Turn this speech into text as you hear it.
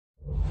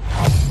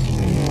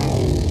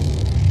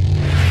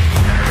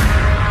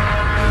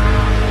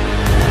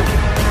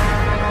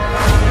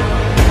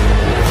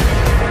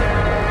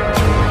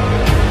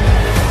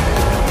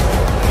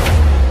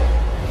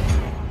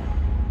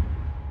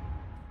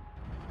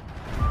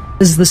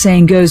As the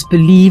saying goes,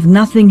 believe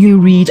nothing you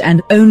read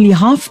and only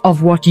half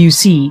of what you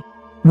see.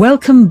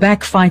 Welcome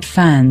back, fight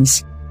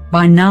fans.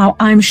 By now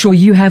I'm sure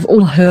you have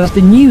all heard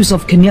the news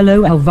of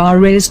Canelo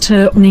Alvarez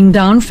turning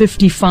down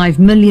 $55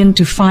 million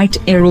to fight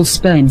Eroll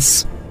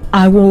Spence.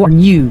 I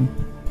warn you.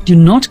 Do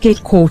not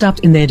get caught up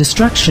in their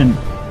destruction.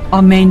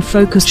 Our main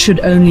focus should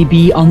only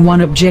be on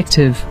one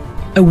objective: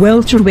 a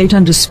welterweight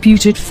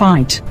undisputed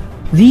fight.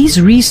 These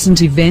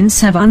recent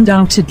events have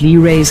undoubtedly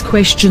raised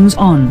questions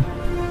on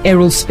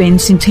Eroll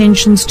Spence's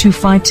intentions to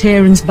fight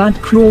Terence Bud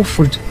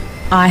Crawford.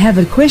 I have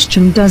a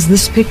question: does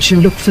this picture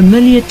look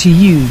familiar to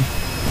you?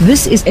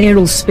 This is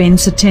Eroll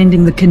Spence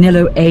attending the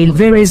Canelo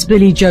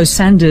Alvarez-Billy Joe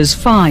Sanders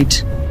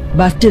fight.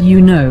 But did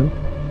you know?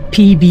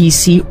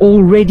 PBC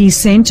already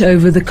sent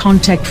over the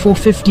contact for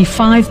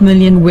 $55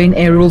 million when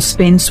Eroll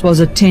Spence was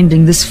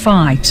attending this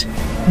fight.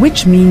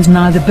 Which means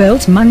neither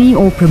belt money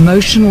or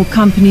promotional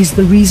companies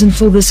the reason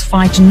for this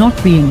fight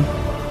not being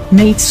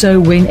made. So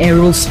when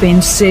Eroll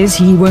Spence says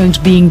he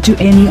won't be to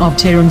any of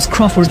Terence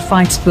Crawford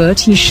fights but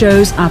he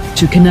shows up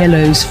to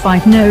Canelo's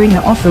fight knowing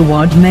an offer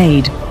was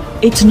made,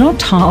 it's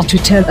not hard to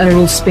tell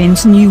Eroll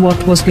Spence knew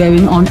what was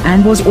going on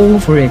and was all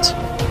for it.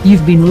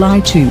 You've been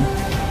lied to.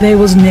 There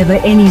was never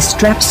any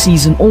strap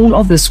season. All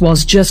of this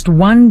was just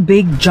one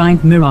big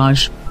giant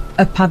mirage.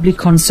 A public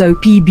con so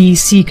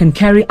PBC can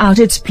carry out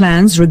its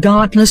plans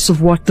regardless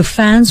of what the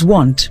fans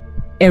want.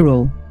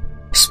 Eroll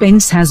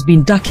Spence has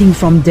been ducking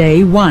from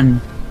day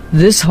one.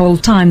 This whole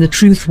time the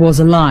truth was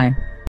a lie.